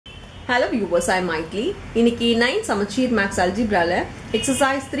Hello viewers, I am Maitli. இன்னைக்கு 9 Samacheer Max Algebra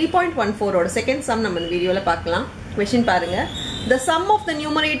exercise 3.14 ஓட second sum நம்ம இந்த வீடியோல பார்க்கலாம். Question பாருங்க. The sum of the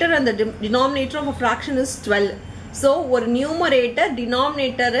numerator and the denominator of a fraction is 12. So ஒரு numerator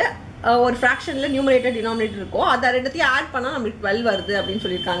denominator ஒரு fractionல numerator denominator இருக்கும். அத ரெண்டுத்தையும் ஆட் பண்ணா நமக்கு 12 வருது அப்படினு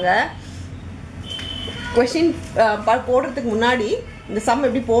சொல்லிருக்காங்க. Question போடுறதுக்கு முன்னாடி இந்த sum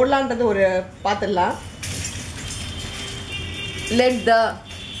எப்படி போடலாம்ன்றது ஒரு பாத்துடலாம். Let the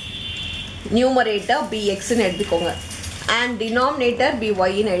numerator be x ன்னு எழுதிக்கோங்க and denominator be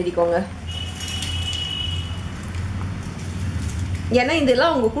y ன்னு எழுதிக்கோங்க. ஏன்னா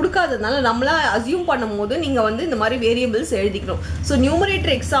இதெல்லாம் அவங்க கொடுக்காததுனால நம்மளா அசியூம் பண்ணும்போது நீங்க வந்து இந்த மாதிரி வேரியபிள்ஸ் எழுதிக்கணும். ஸோ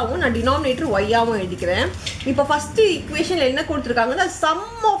நியூமரேட்டர் எக்ஸ் ஆகும், நான் டினாமினேட்டர் ஒய் ஆகும் எழுதிக்கிறேன். இப்போ ஃபர்ஸ்ட் ஈக்குவேஷன்ல என்ன கொடுத்துருக்காங்கன்னா some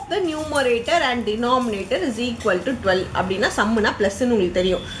of the numerator and denominator is equal to 12 அப்படின்னா சம்னா பிளஸ்ன்னு உங்களுக்கு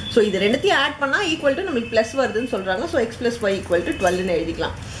தெரியும். ஸோ இது ரெண்டுத்தையும் ஆட் பண்ணா ஈக்குவல் டு நம்மளுக்கு பிளஸ் வருதுன்னு சொல்றாங்க. So X plus Y equal to 12ன்னு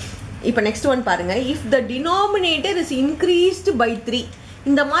எழுதிக்கலாம். இப்போ நெக்ஸ்ட் ஒன் பாருங்க. If the denominator is increased by 3,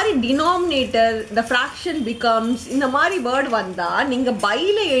 இந்த மாதிரி டினாமினேட்டர் the fraction becomes இந்த மாதிரி வேர்ட் வந்தா நீங்க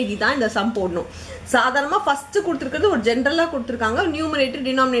பைல எழுதி தான் இந்த சம் போடணும். சாதாரணமா ஃபர்ஸ்ட் கொடுத்துருக்கிறது ஒரு ஜென்ரலா கொடுத்துருக்காங்க, நியூமரேட்டர்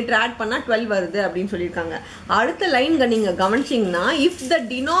டினாமினேட்டர் ஆட் பண்ணா 12 வருது அப்படின்னு சொல்லியிருக்காங்க. அடுத்த லைன்க நீங்க கவனிச்சிங்கன்னா if the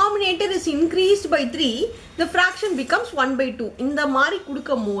denominator is increased by 3 the fraction becomes 1/2. இந்த மாதிரி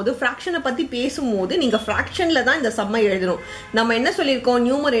கொடுக்கும் போது ஃப்ராக்ஷனை பத்தி பேசும்போது நீங்க ஃப்ராக்ஷன்ல தான் இந்த சம்மை எழுதணும். நம்ம என்ன சொல்லியிருக்கோம்,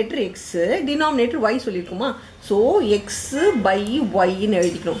 numerator X denominator Y சொல்லியிருக்கோமா. So X by ஒய்ன்னு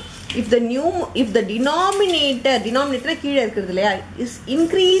எழுதிக்கணும். if the denominator கீழே இருக்கிறது இல்லையா is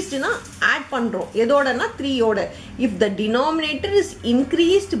increased னா ஆட் பண்றோம் எதோடனா 3 ஓட. if the denominator is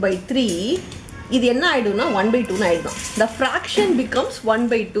increased by 3 இது என்ன ஆயிடும்னா 1/2 ஆயிடும். the fraction becomes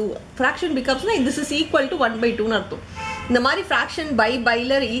 1/2. fraction becomes this is equal to 1/2 அர்த்தம். இந்த மாதிரி fraction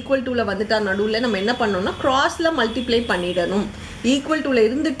பைல ஈக்குவல் டுல வந்துட்டா நடுவில் நம்ம என்ன பண்ணோம்னா கிராஸ்ல மல்டிப்ளை பண்ணிடணும். ஈக்குவல் டுல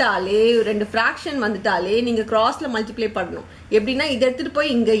இருந்துட்டாலே ரெண்டு fraction வந்துட்டாலே நீங்க கிராஸ்ல மல்டிப்ளை பண்ணணும். எப்படின்னா இதை எடுத்துட்டு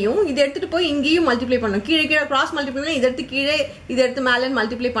போய் இங்கேயும் இதை எடுத்துட்டு போய் இங்கேயும் மல்டிப்ளை பண்ணணும். கீழே கீழே கிராஸ் மல்டிப்ளை இதை எடுத்து கீழே இதை எடுத்து மேலே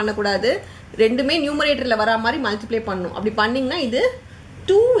மல்டிப்ளை பண்ணக்கூடாது. ரெண்டுமே நியூமரேட்டர்ல வரா மாதிரி மல்டிப்ளை பண்ணணும். அப்படி பண்ணீங்கன்னா இது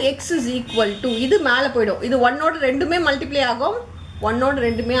 2x is equal to இது மேலே போயிடும். இது 1ஓட ரெண்டுமே மல்டிப்ளை ஆகும். 1ஓட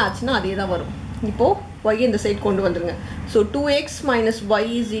ரெண்டுமே ஆச்சுன்னா அதே தான் வரும். இப்போ y இந்த சைடு கொண்டு வந்துருங்க. So 2x minus y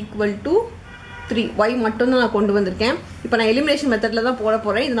is equal to 3. y மட்டும் தான் நான் கொண்டு வந்திருக்கேன். இப்போ நான் எலிமினேஷன் மெத்தட்ல தான் போட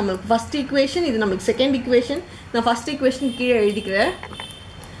போறேன். இது நம்மளுக்கு ஃபர்ஸ்ட் ஈக்குவேஷன், இது நம்மளுக்கு செகண்ட் ஈக்குவேஷன். நான் ஃபர்ஸ்ட் ஈக்குவேஷன் கீழே எழுதிக்கிறேன்.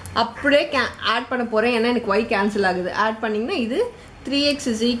 அப்படியே ஆட் பண்ண போறேன். ஏன்னா எனக்கு y கேன்சல் ஆகுது. ஆட் பண்ணீங்கன்னா இது 3x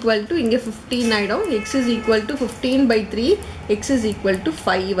is equal to இங்கே 15 ஆயிடும். x is equal to 15/3, x is equal to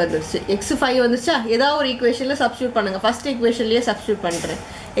 5 வந்துருச்சு. x 5 வந்துச்சா, ஏதாவது ஒரு ஈக்குவேஷன்ல சப்ஸ்டியூட் பண்ணுங்க. ஃபர்ஸ்ட் ஈக்குவேஷன்லயே சப்ஸ்டியூட் பண்றேன்.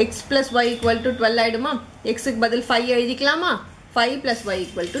 x plus y equal to 12 ஆயிடுமா. x க்கு பதில் 5 எழுதிக்கலாமா. 5 plus y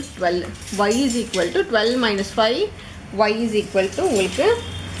equal to 12. y is equal to 12 minus 5. y is equal to உங்களுக்கு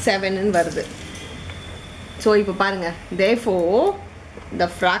 7 ன்னு வருது. ஸோ இப்போ பாருங்க, therefore the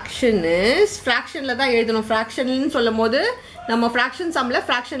fraction is fractionல தான் எழுதணும். fractionன்னு சொல்லும் போது நம்ம fraction sumல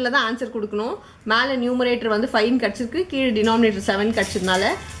fractionல தான் ஆன்சர் கொடுக்கணும். மேலே நியூமரேட்டர் வந்து 5 கிடைச்சிருக்கு, கீழே டினாமினேட்டர் 7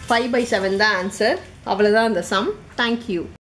 கிடைச்சதுனால 5/7 தான் ஆன்சர். அவ்வளோதான் அந்த சம். தேங்க்யூ.